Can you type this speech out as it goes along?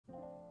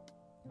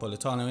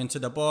Politano into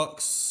the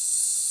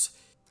box.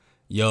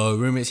 Yo,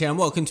 roommates here and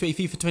welcome to a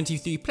FIFA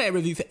 23 player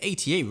review for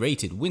 88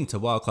 rated Winter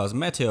Wildcards.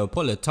 Matteo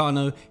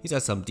Politano. He's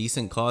had some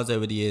decent cards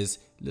over the years.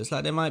 Looks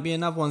like there might be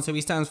another one. So he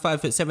stands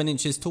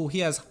 5'7" tall. He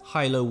has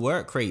high-low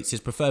work rates.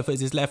 His preferred foot is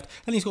his left,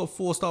 and he's got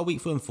 4-star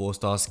weak foot and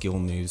 4-star skill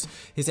moves.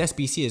 His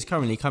SBC is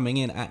currently coming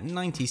in at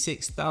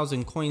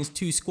 96,000 coins,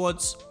 2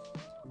 squads.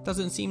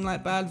 Doesn't seem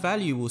like bad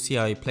value. We'll see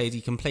how he plays.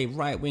 He can play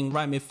right wing,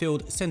 right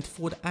midfield, centre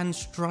forward and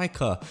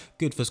striker.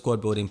 Good for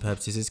squad building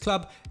purposes. His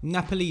club,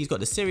 Napoli. He's got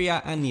the Serie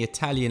A and the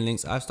Italian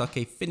links. I've stuck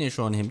a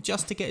finisher on him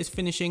just to get his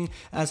finishing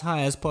as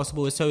high as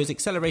possible. So his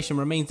acceleration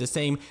remains the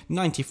same,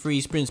 93,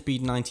 sprint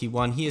speed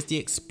 91. He is the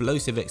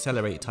explosive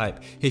accelerate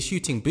type. His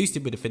shooting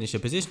boosted with the finisher,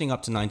 positioning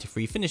up to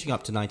 93, finishing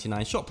up to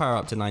 99, shot power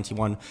up to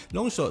 91.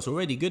 Long shots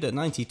already good at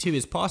 92.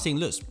 His passing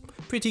looks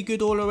pretty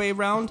good all the way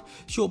around.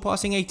 Short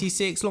passing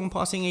 86, long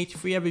passing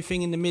 83,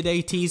 everything in the mid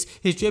 80s.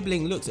 His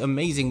dribbling looks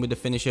amazing with the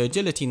finisher.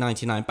 Agility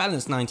 99,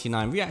 balance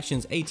 99,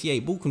 reactions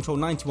 88, ball control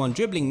 91,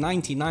 dribbling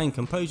 99,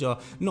 composure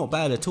not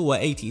bad at all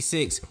at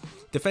 86.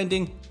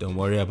 Defending, don't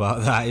worry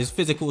about that. His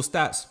physical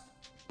stats,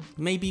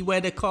 maybe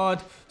where the card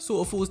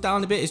sort of falls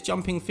down a bit, is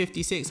jumping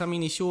 56. I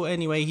mean, he's short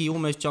anyway, he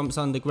almost jumps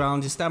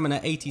underground. His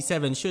stamina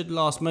 87, should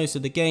last most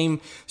of the game.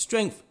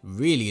 Strength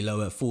really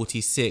low at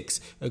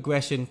 46.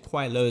 Aggression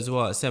quite low as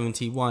well at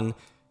 71.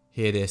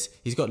 Hear this,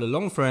 he's got the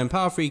long throw and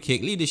power free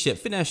kick, leadership,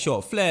 finesse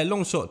shot, flair,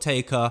 long shot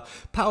taker,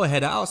 power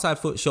header, outside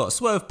foot shot,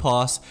 swerve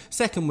pass,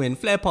 second win,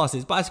 flare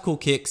passes, bicycle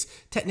kicks,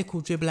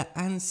 technical dribbler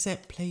and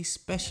set play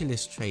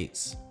specialist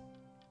traits.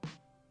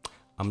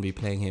 I'm going to be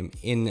playing him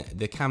in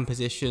the cam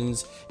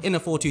positions, in a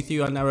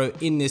 4-2-3 narrow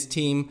in this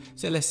team,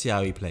 so let's see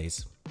how he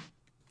plays.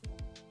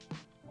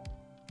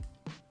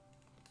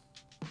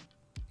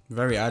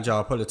 Very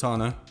agile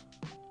Politano.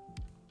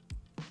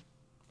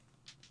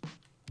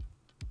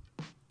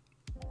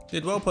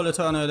 Did well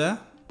Politano there.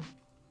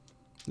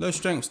 Low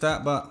strength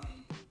stat, but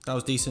that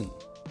was decent.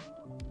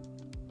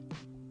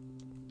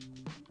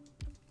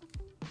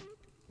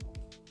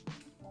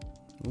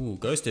 Ooh,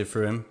 ghosted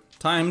through him.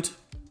 Timed.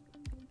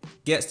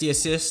 Gets the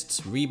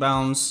assists,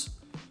 rebounds.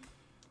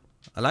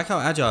 I like how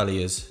agile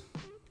he is.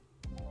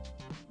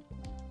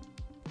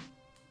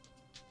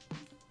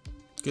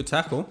 Good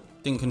tackle.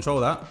 Didn't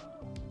control that.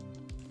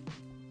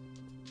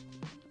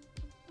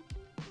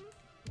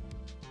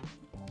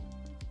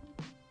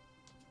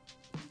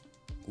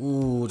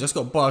 Ooh, just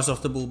got bars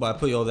off the ball by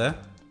Puyo there.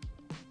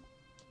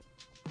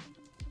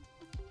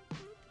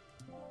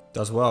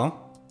 Does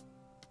well.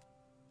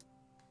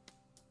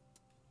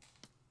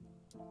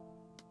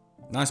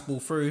 Nice ball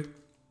through.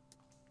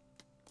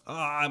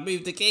 Ah, I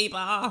moved the keeper.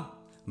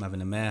 I'm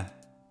having a mare.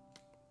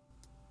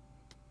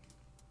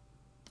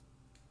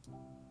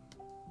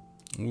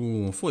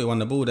 Ooh, thought he won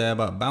the ball there,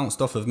 but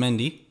bounced off of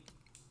Mendy.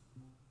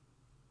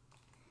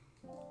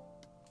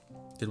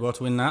 Did well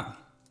to win that.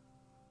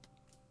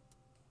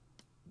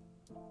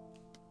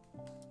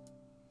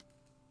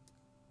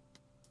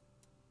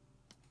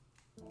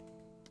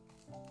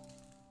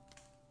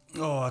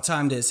 Oh, I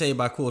timed it, saved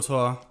by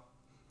Courtois.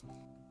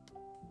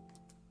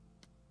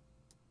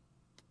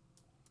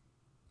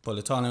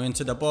 Politano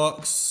into the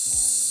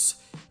box.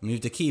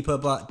 Moved the keeper,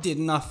 but did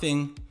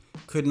nothing.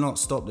 Could not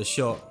stop the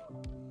shot.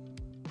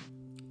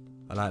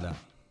 I like that.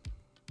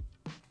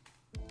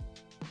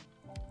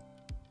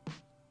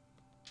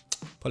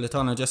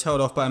 Politano just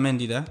held off by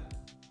Mendy there.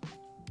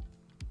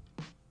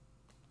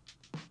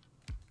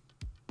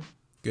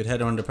 Good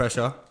header under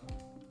pressure.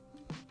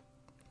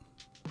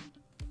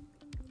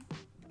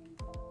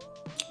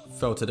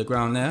 Fell to the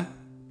ground there.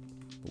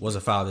 It was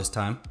a foul this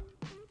time.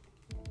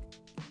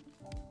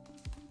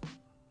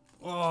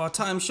 Oh,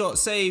 time shot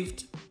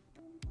saved.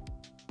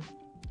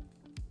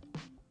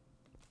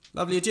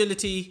 Lovely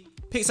agility.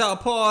 Picks out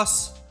a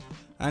pass.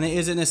 And it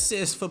is an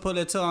assist for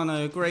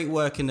Politano. Great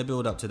work in the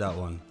build up to that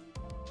one.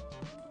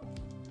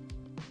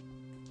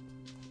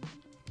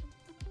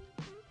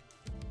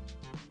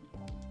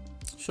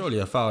 Surely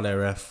a foul there,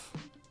 ref.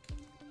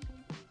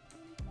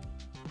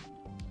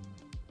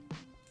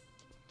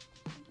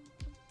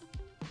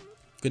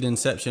 Good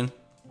inception.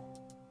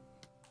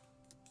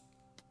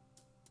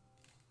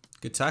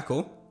 Good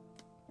tackle.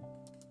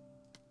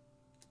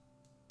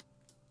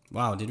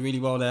 Wow, did really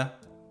well there.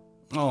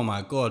 Oh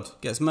my god,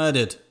 gets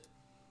murdered.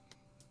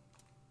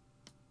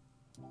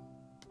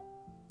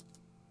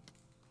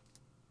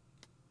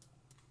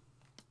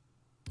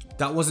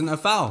 That wasn't a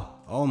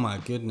foul. Oh my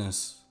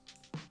goodness.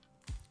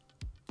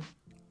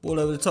 Ball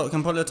over the top.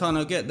 Can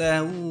Politano get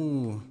there?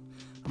 Ooh.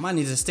 I might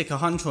need to stick a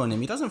hunter on him.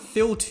 He doesn't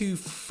feel too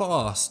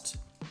fast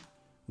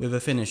with a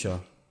finisher.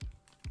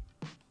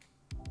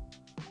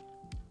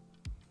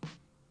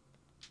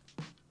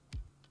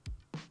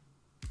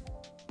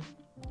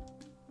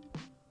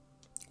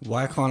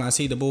 Why can't I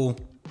see the ball?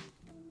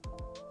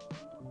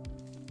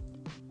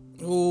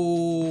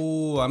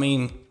 Ooh, I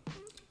mean,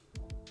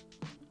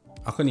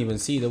 I couldn't even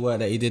see the work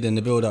that he did in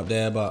the build up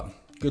there, but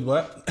good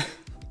work.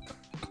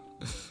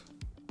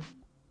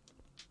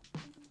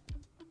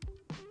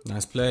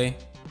 Nice play.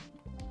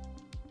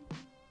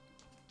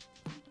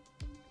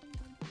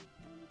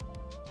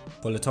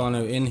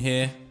 Politano in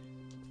here.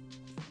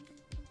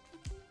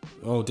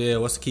 Oh dear,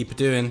 what's the keeper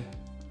doing?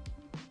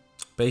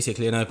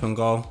 Basically an open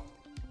goal.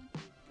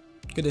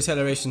 Good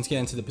acceleration to get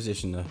into the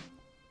position though.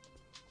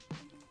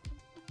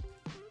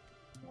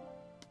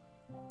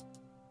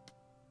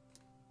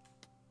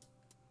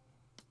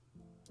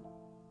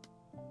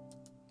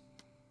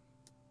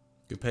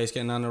 Good pace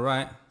getting down the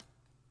right.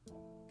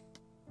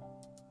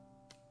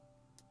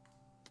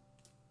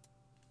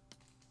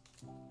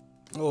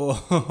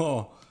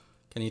 Oh,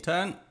 can he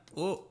turn?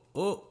 Oh,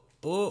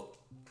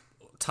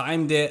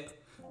 timed it.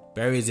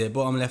 Buries it,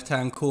 bottom left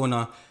hand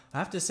corner. I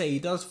have to say, he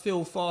does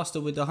feel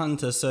faster with the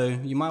hunter, so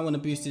you might want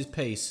to boost his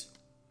pace.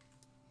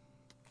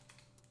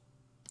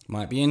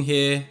 Might be in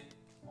here.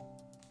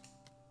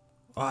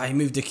 Oh, he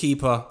moved the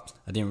keeper.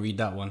 I didn't read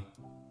that one.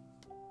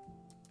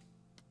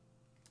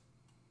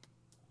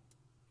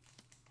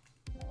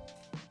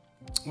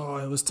 Oh,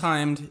 it was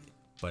timed,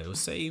 but it was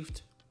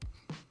saved.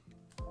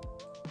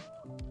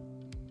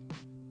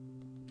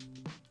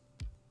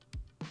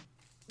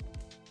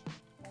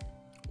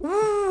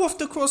 Ooh, off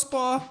the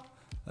crossbar.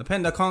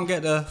 Openda can't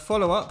get the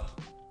follow-up.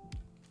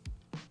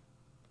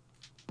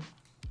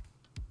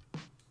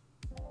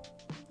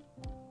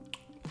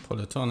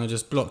 Politano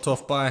just blocked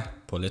off by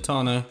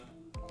Politano.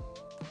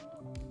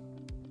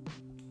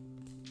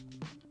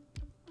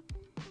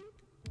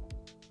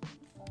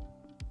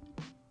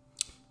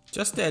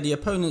 Just there, the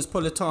opponent's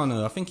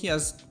Politano. I think he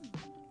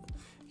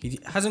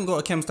hasn't got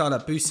a chem style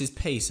that boosts his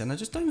pace, and I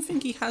just don't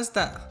think he has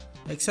that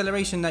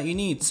acceleration that you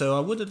need. So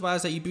I would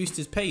advise that you boost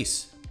his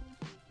pace.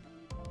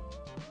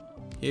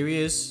 Here he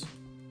is.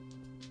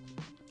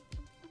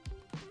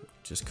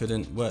 Just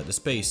couldn't work the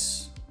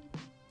space.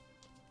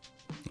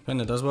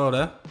 Openda does well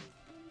there.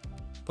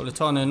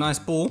 Politano, nice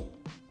ball.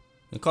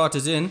 The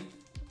Carter's in.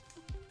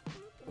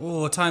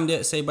 Oh, timed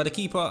it, saved by the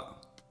keeper.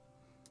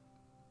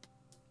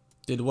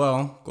 Did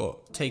well,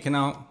 got taken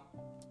out.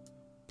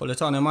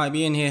 Politano might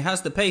be in here,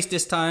 has the pace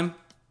this time.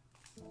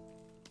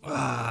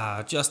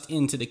 Ah, just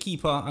into the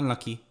keeper,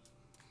 unlucky.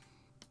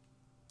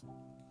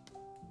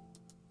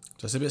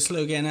 Just a bit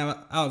slow getting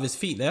out of his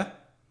feet there.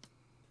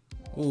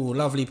 Oh,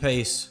 lovely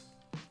pace.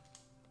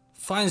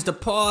 Finds the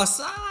pass.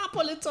 Ah,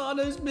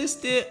 Politano's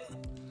missed it.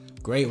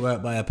 Great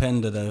work by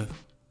Openda though.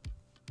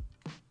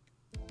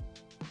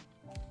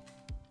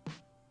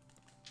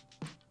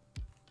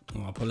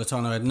 Oh,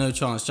 Politano had no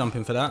chance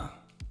jumping for that.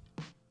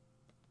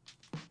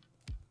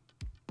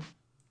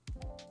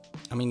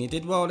 I mean, he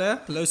did well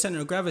there. Low center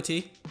of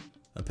gravity.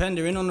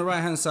 Openda in on the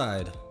right hand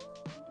side.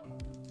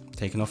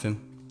 Taken off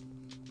him.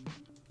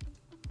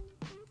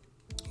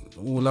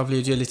 Oh, lovely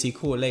agility.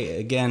 Caught late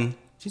again.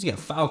 She's getting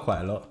fouled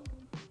quite a lot.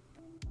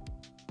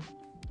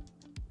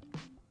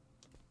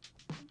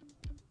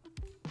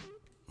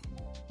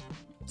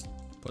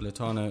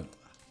 Politano.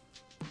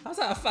 How's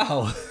that a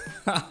foul?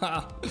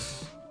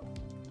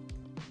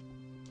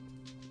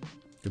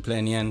 Good play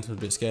in the end. I was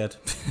a bit scared.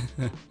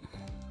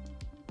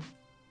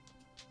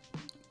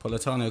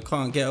 Politano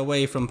can't get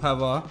away from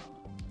Pavar.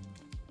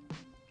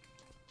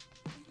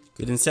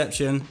 Good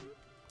inception.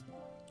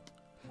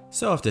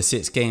 So after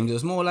 6 games, it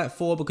was more like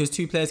 4 because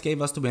 2 players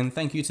gave us the win.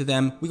 Thank you to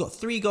them. We got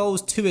 3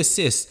 goals, 2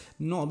 assists.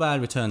 Not a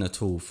bad return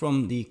at all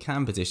from the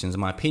cam positions.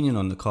 My opinion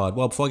on the card.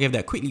 Well, before I give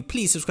that quickly,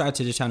 please subscribe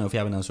to the channel if you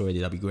haven't done so already.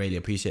 That'd be greatly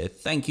appreciated.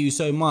 Thank you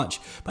so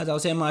much. But as I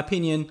was saying, my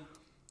opinion,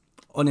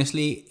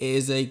 honestly, it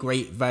is a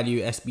great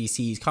value SBC.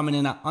 He's coming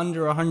in at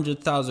under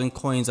 100,000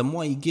 coins, and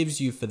what he gives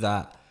you for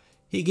that,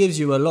 he gives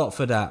you a lot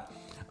for that.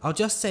 I'll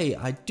just say,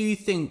 I do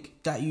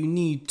think that you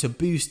need to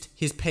boost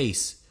his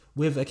pace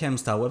with a chem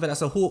style, whether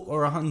that's a hawk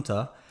or a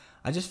hunter.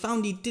 I just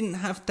found he didn't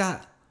have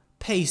that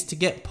pace to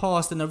get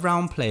past and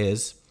around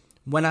players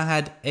when I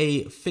had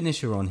a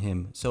finisher on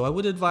him. So I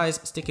would advise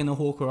sticking a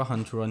hawk or a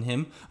hunter on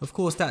him. Of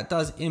course, that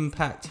does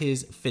impact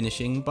his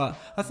finishing, but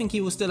I think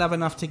he will still have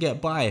enough to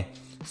get by.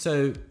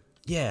 So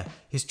yeah,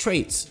 his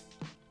traits.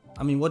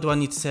 I mean, what do I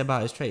need to say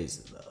about his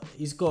traits?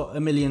 He's got a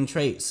million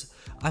traits.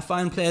 I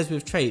find players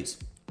with traits,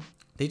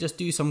 they just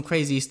do some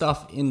crazy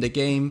stuff in the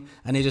game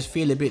and they just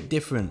feel a bit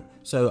different.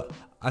 So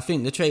I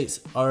think the traits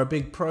are a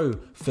big pro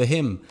for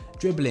him.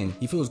 Dribbling,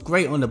 he feels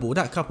great on the ball.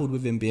 That coupled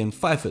with him being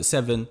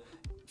 5'7",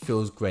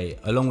 feels great.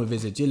 Along with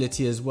his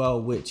agility as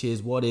well, which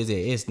is, what is it?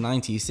 It's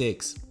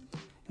 96.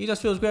 He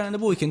just feels great on the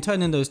ball. He can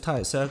turn in those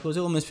tight circles.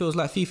 It almost feels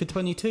like FIFA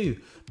 22.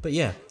 But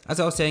yeah,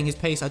 as I was saying, his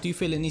pace, I do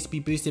feel it needs to be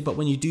boosted. But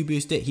when you do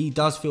boost it, he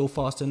does feel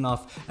fast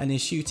enough. And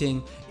his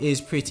shooting is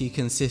pretty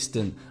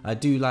consistent. I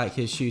do like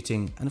his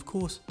shooting. And of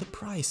course, the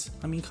price.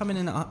 I mean, coming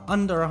in at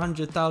under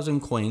 100,000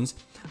 coins,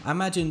 I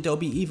imagine there'll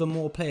be even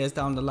more players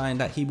down the line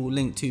that he will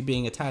link to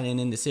being Italian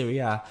in the Serie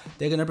A.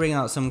 They're going to bring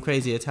out some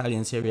crazy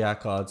Italian Serie A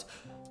cards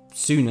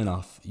soon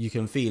enough. You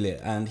can feel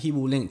it. And he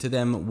will link to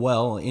them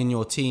well in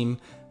your team.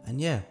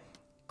 And yeah,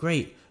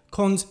 great.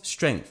 Cons,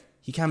 strength.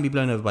 He can be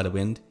blown over by the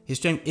wind. His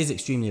strength is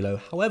extremely low.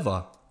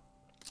 However,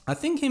 I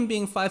think him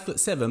being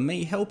 5'7"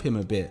 may help him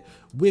a bit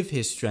with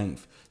his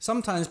strength.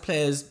 Sometimes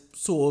players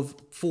sort of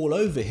fall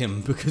over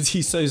him because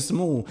he's so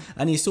small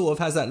and he sort of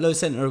has that low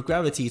center of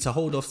gravity to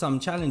hold off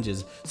some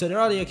challenges. So there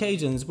are the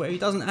occasions where he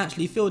doesn't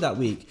actually feel that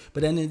weak,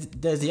 but then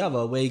there's the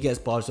other where he gets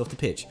barged off the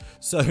pitch.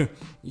 So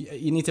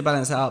you need to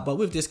balance that out. But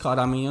with this card,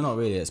 I mean, you're not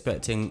really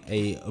expecting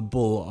a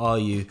bull, are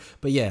you?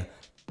 But yeah,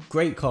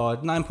 great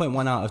card,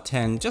 9.1 out of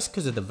 10, just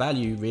because of the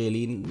value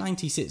really.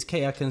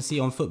 96k I can see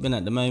on Footbin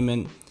at the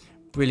moment.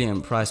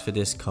 Brilliant price for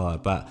this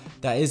card, but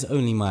that is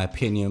only my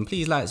opinion.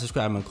 Please like,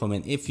 subscribe and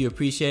comment if you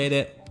appreciate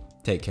it.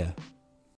 Take care.